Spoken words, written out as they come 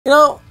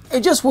know,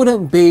 it just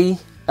wouldn't be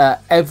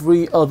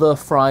every other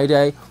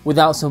Friday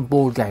without some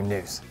board game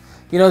news.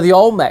 You know, the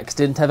old mechs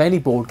didn't have any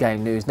board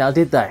game news, now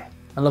did they?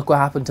 And look what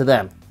happened to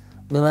them.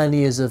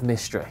 Millennia of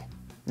mystery.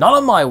 Not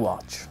on my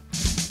watch.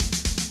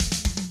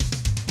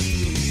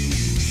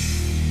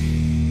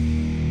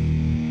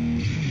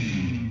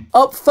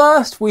 Up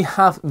first, we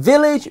have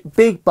Village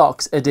Big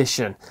Box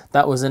Edition.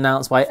 That was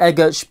announced by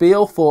Eggert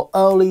Spiel for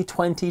early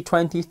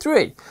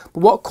 2023. But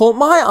what caught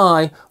my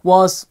eye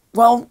was,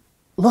 well,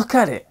 look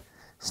at it.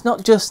 It's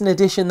not just an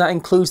edition that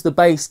includes the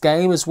base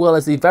game, as well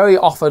as the very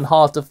often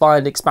hard to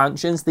find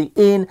expansions, the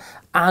in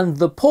and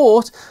the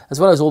port, as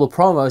well as all the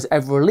promos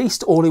ever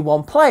released all in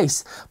one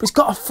place. But it's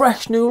got a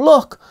fresh new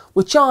look,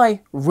 which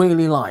I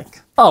really like.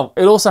 Oh,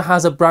 it also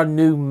has a brand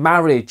new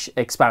marriage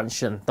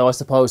expansion, though I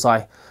suppose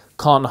I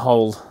can't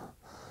hold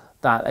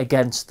that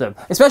against them,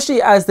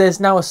 especially as there's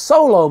now a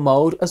solo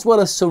mode as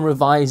well as some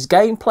revised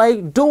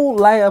gameplay, dual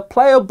layer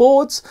player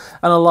boards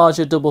and a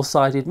larger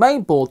double-sided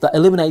main board that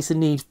eliminates the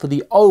need for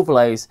the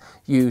overlays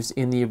used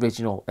in the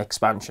original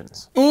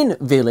expansions. In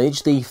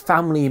Village, the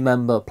family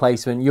member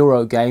placement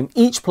Euro game,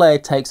 each player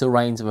takes the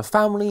reins of a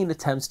family and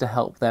attempts to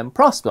help them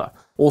prosper.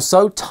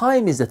 Also,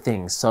 time is a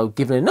thing, so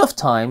given enough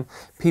time,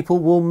 people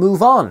will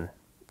move on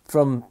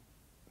from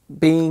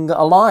being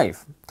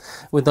alive,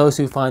 with those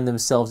who find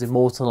themselves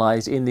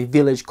immortalised in the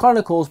Village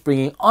Chronicles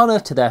bringing honour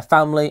to their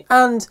family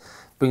and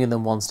bringing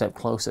them one step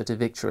closer to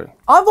victory.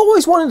 I've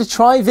always wanted to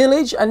try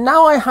Village, and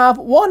now I have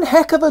one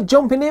heck of a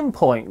jumping in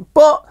point,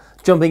 but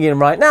jumping in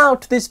right now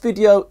to this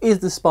video is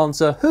the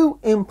sponsor who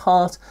in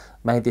part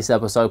made this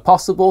episode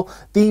possible,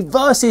 the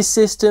Versus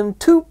System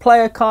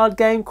 2-player card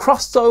game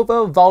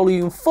crossover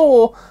Volume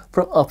 4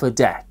 from Upper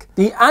Deck.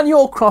 The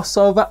annual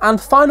crossover and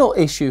final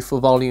issue for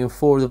Volume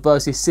 4 of the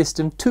Versus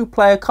System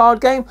 2-player card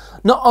game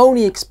not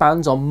only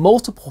expands on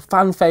multiple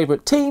fan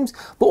favourite teams,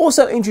 but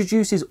also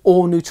introduces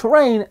all new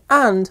terrain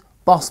and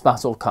boss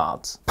battle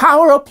cards.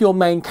 Power up your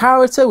main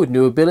character with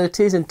new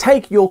abilities and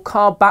take your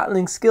card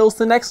battling skills to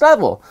the next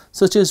level,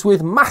 such as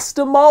with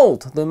Master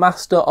Mold, the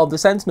master of the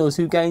Sentinels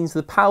who gains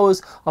the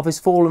powers of his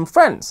fallen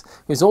friends,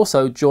 who is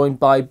also joined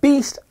by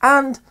Beast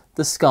and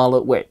the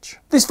Scarlet Witch.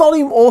 This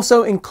volume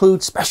also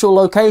includes special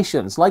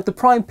locations, like the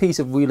prime piece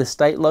of real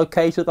estate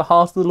located at the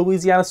heart of the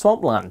Louisiana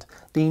swampland,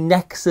 the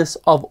nexus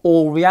of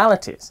all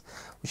realities,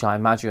 which I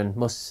imagine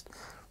must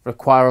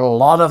require a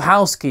lot of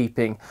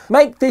housekeeping.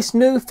 Make this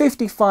new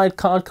 55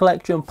 card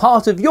collection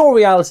part of your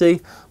reality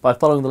by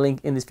following the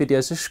link in this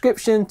video's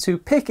description to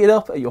pick it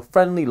up at your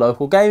friendly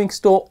local gaming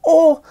store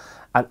or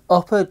at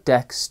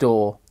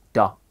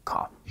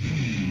upperdeckstore.com.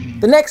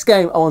 The next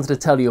game I wanted to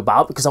tell you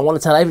about, because I want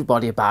to tell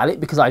everybody about it,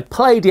 because I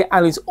played it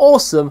and it's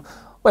awesome.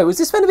 Wait, was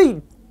this meant to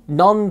be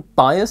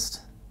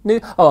non-biased?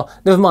 Oh,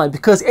 never mind,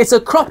 because it's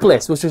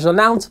Akropolis, which was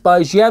announced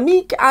by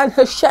Giamique and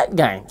Hachette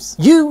Games.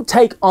 You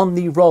take on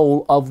the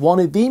role of one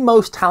of the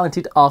most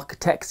talented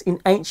architects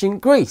in ancient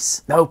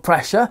Greece. No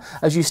pressure,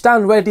 as you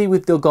stand ready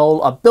with the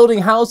goal of building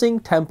housing,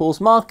 temples,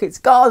 markets,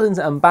 gardens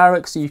and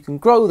barracks so you can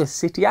grow the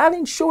city and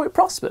ensure it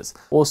prospers.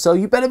 Also,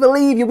 you better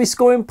believe you'll be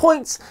scoring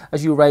points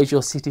as you raise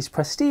your city's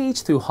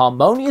prestige through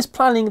harmonious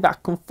planning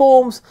that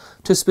conforms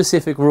to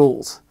specific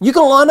rules. You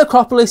can learn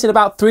Akropolis in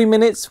about 3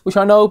 minutes, which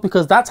I know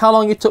because that's how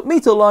long it took me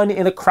to learn it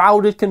in a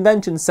crowded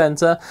convention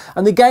centre,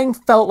 and the game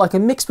felt like a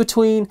mix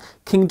between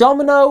King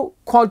Domino,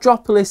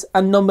 Quadropolis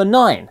and Number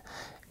 9.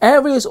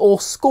 Areas all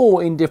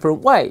score in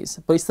different ways,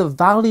 but it's the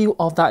value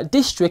of that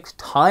district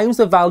times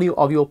the value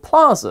of your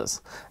plazas.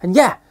 And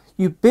yeah,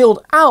 you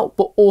build out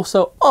but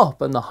also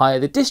up, and the higher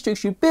the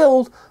districts you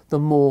build, the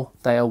more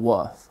they are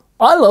worth.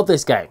 I love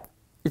this game.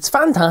 It's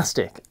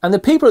fantastic, and the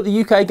people at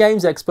the UK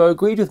Games Expo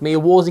agreed with me,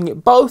 awarding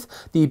it both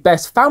the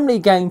Best Family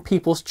Game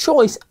People's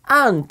Choice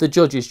and the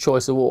Judges'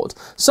 Choice Award.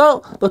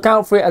 So look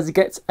out for it as it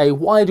gets a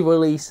wider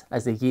release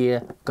as the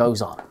year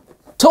goes on.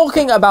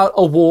 Talking about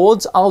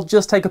awards, I'll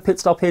just take a pit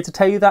stop here to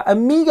tell you that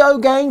Amigo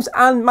Games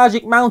and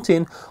Magic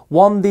Mountain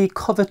won the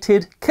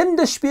coveted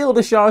Kinderspiel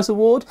des Jahres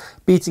Award,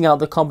 beating out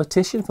the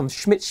competition from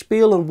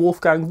Schmidt-Spiel and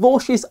Wolfgang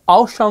Vorschi's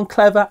Auch schon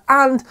clever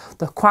and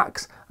the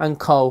Quacks &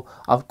 Co.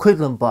 of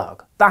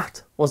Quedlinburg.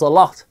 That was a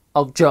lot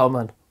of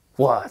German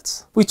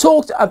words. We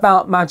talked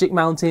about Magic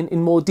Mountain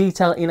in more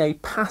detail in a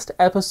past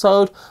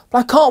episode, but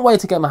I can't wait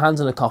to get my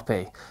hands on a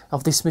copy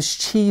of this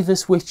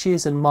mischievous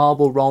witches and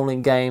marble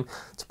rolling game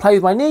to play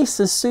with my niece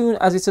as soon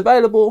as it's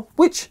available,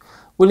 which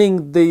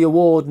winning the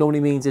award normally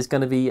means it's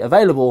going to be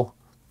available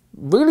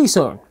really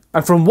soon.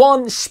 And from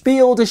one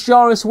Spiel des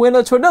Jahres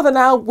winner to another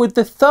now, with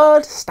the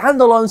third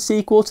standalone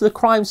sequel to the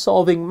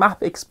crime-solving,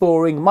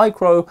 map-exploring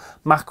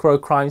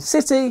MicroMacro Crime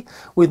City,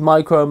 with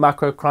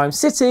MicroMacro Crime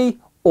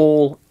City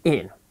All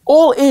In.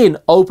 All In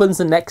opens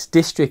the next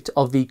district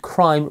of the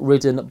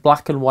crime-ridden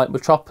black and white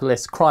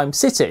metropolis Crime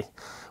City,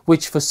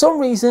 which for some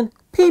reason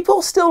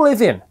people still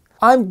live in.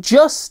 I'm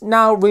just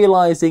now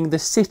realising the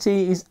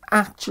city is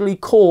actually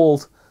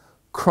called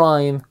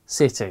Crime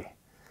City.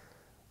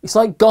 It's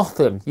like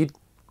Gotham. You'd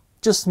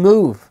just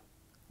move,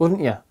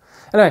 wouldn't you?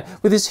 Anyway,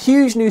 with this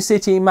huge new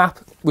city map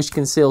which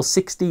conceals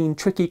 16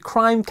 tricky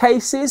crime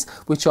cases,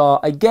 which are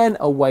again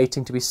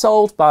awaiting to be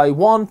solved by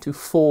 1 to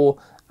 4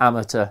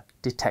 amateur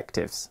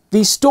detectives.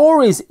 The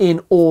stories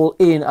in All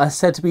In are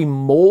said to be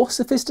more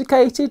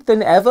sophisticated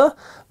than ever,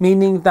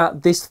 meaning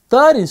that this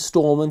third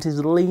installment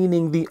is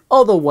leaning the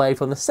other way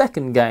from the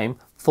second game,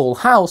 Full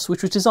House,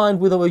 which was designed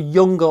with a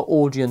younger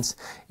audience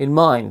in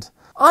mind.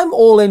 I'm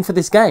all in for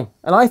this game,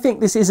 and I think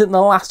this isn't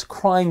the last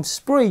crime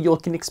spree you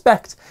can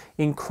expect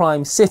in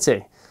Crime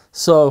City.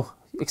 So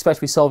expect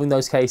to be solving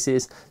those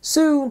cases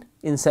soon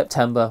in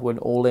September when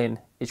All In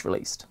is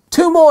released.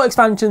 2 more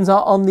expansions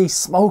are on the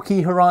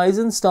smoky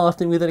horizon,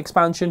 starting with an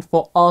expansion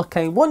for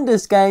Arcane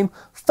Wonders game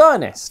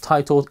Furnace,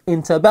 titled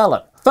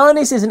Interbellum.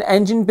 Furnace is an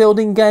engine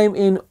building game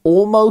in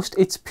almost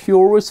its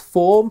purest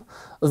form,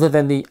 other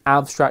than the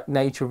abstract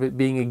nature of it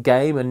being a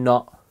game and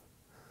not,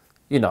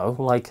 you know,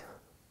 like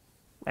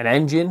an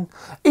engine.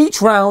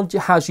 Each round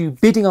has you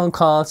bidding on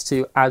cards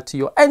to add to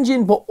your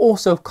engine, but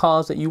also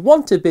cards that you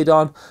want to bid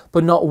on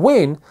but not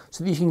win,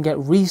 so that you can get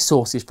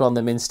resources from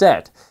them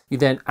instead. You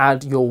then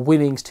add your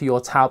winnings to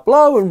your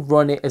tableau and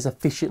run it as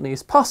efficiently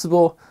as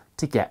possible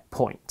to get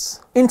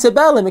points.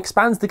 Interbellum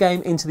expands the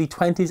game into the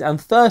 20s and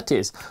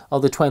 30s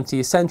of the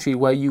 20th century,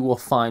 where you will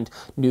find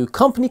new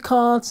company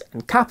cards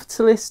and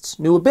capitalists,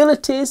 new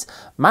abilities,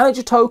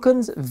 manager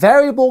tokens,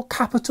 variable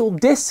capital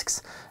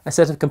discs, a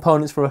set of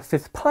components for a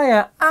 5th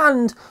player,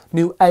 and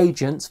new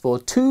agents for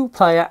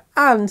 2-player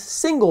and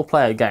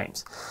single-player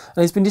games.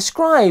 And it's been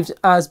described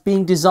as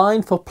being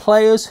designed for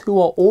players who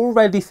are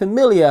already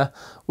familiar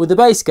with the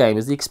base game,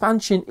 as the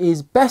expansion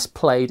is best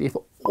played if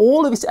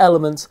all of its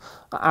elements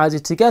are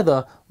added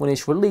together when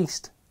it's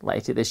released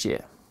later this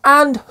year.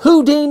 And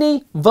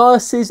Houdini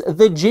versus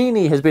the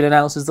Genie has been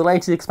announced as the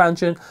latest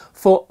expansion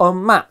for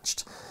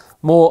Unmatched.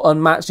 More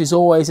Unmatched is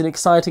always an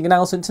exciting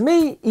announcement to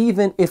me,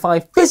 even if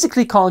I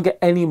physically can't get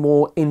any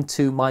more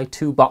into my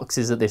 2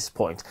 boxes at this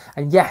point.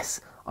 And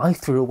yes, I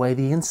threw away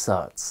the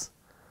inserts.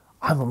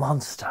 I'm a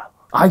monster.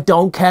 I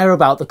don't care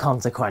about the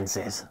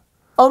consequences.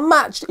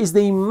 Unmatched is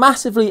the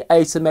massively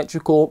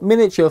asymmetrical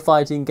miniature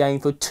fighting game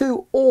for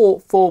 2 or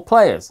 4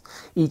 players,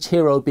 each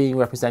hero being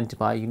represented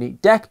by a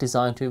unique deck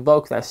designed to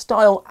invoke their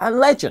style and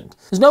legend.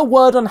 There's no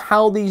word on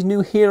how these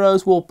new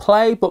heroes will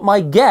play, but my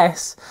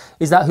guess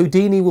is that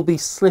Houdini will be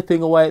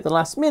slipping away at the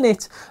last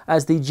minute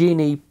as the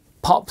Genie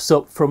pops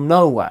up from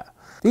nowhere.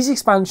 These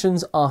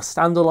expansions are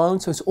standalone,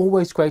 so it's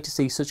always great to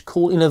see such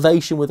cool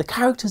innovation with the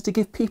characters to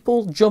give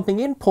people jumping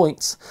in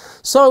points.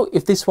 So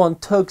if this one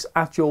tugs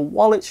at your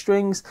wallet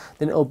strings,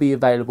 then it'll be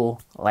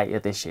available later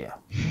this year.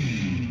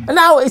 And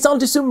now it's on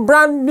to some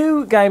brand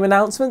new game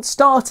announcements,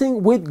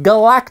 starting with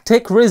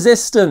Galactic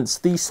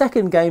RENAISSANCE, the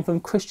second game from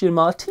Christian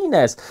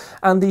Martinez,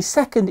 and the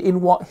second in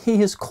what he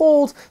has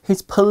called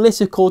his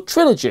political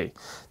trilogy,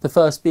 the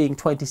first being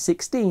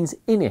 2016's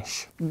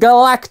Inish.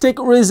 Galactic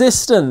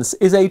RENAISSANCE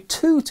is a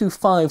 2 to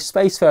 5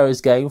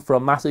 Spacefarers game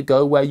from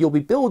Matago, where you'll be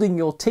building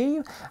your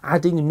team,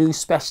 adding new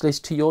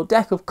specialists to your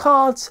deck of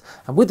cards,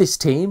 and with this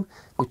team,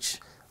 which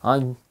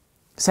I'm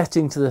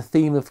setting to the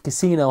theme of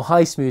casino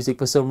heist music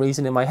for some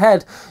reason in my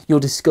head, you'll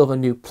discover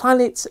new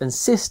planets and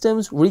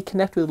systems,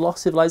 reconnect with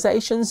lost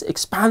civilizations,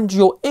 expand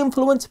your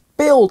influence,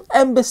 build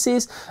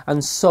embassies,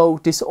 and sow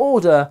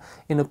disorder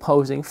in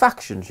opposing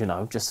factions, you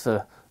know, just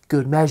for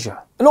good measure.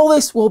 And all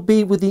this will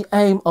be with the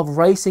aim of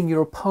racing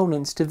your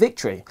opponents to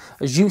victory,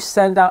 as you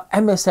send out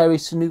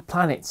emissaries to new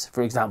planets,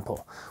 for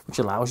example, which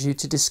allows you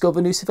to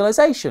discover new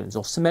civilizations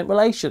or cement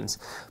relations.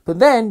 But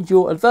then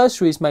your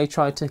adversaries may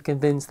try to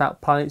convince that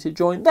planet to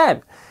join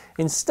them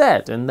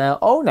instead, and their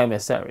own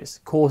emissaries,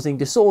 causing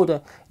disorder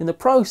in the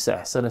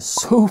process and a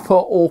super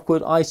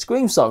awkward ice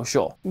cream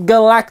social.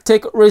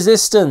 Galactic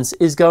RENAISSANCE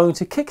is going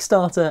to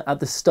Kickstarter at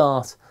the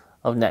start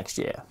of next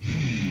year.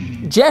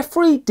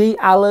 Jeffrey D.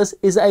 Allers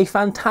is a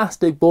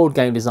fantastic board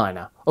game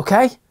designer,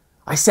 okay?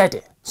 I said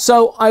it.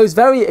 So I was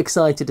very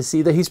excited to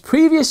see that his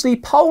previously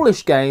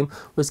Polish game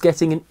was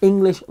getting an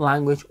English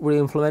language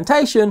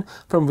re-implementation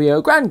from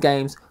Rio Grande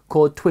Games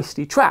called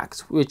Twisty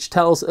Tracks, which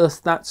tells us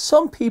that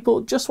some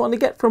people just want to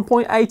get from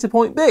point A to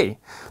point B.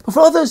 But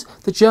for others,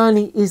 the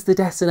journey is the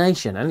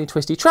destination, and in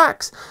Twisty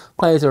Tracks,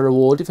 players are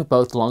rewarded for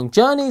both long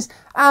journeys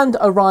and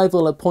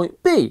arrival at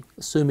point B,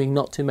 assuming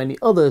not too many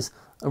others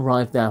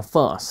arrive there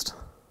first.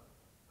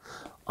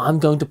 I'm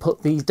going to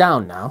put these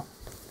down now.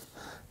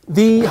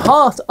 The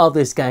heart of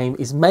this game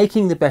is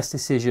making the best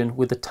decision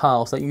with the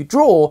tiles that you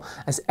draw,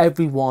 as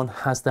everyone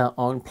has their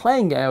own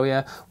playing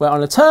area, where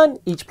on a turn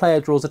each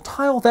player draws a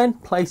tile, then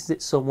places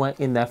it somewhere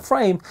in their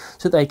frame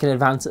so they can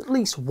advance at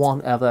least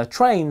one of their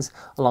trains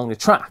along the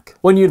track.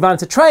 When you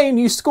advance a train,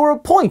 you score a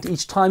point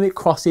each time it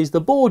crosses the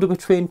border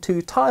between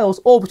 2 tiles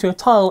or between a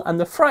tile and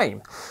the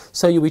frame.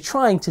 So you'll be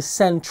trying to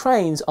send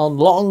trains on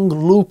long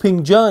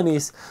looping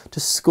journeys to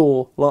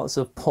score lots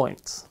of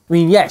points. I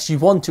mean, yes, you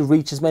want to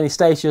reach as many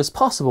stations as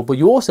possible, but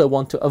you also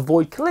want to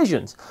avoid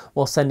collisions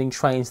while sending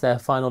trains to their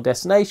final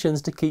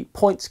destinations to keep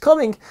points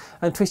coming,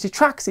 and Twisty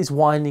Tracks is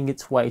winding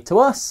its way to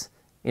us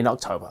in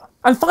October.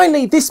 And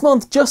finally, this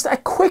month, just a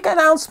quick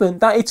announcement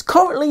that it's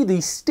currently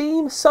the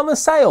Steam Summer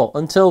Sale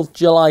until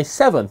July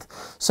 7th.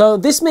 So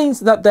this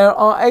means that there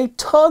are a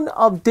ton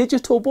of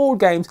digital board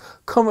games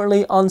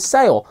currently on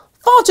sale.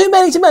 Far too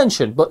many to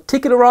mention, but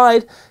Ticket to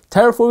Ride,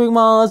 Terraforming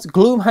Mars,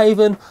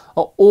 Gloomhaven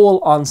are all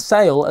on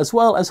sale, as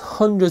well as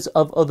hundreds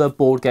of other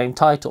board game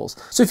titles.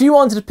 So if you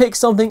wanted to pick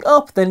something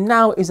up, then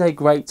now is a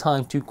great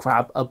time to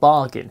grab a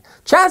bargain.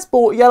 Chad's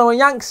bought Yellow and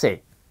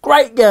Yangtze.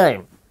 Great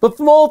game! But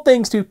for more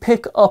things to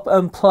pick up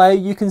and play,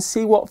 you can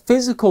see what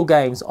physical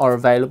games are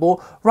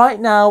available right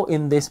now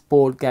in this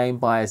board game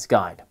buyer's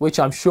guide, which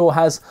I'm sure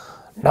has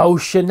no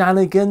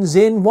shenanigans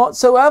in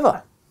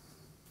whatsoever.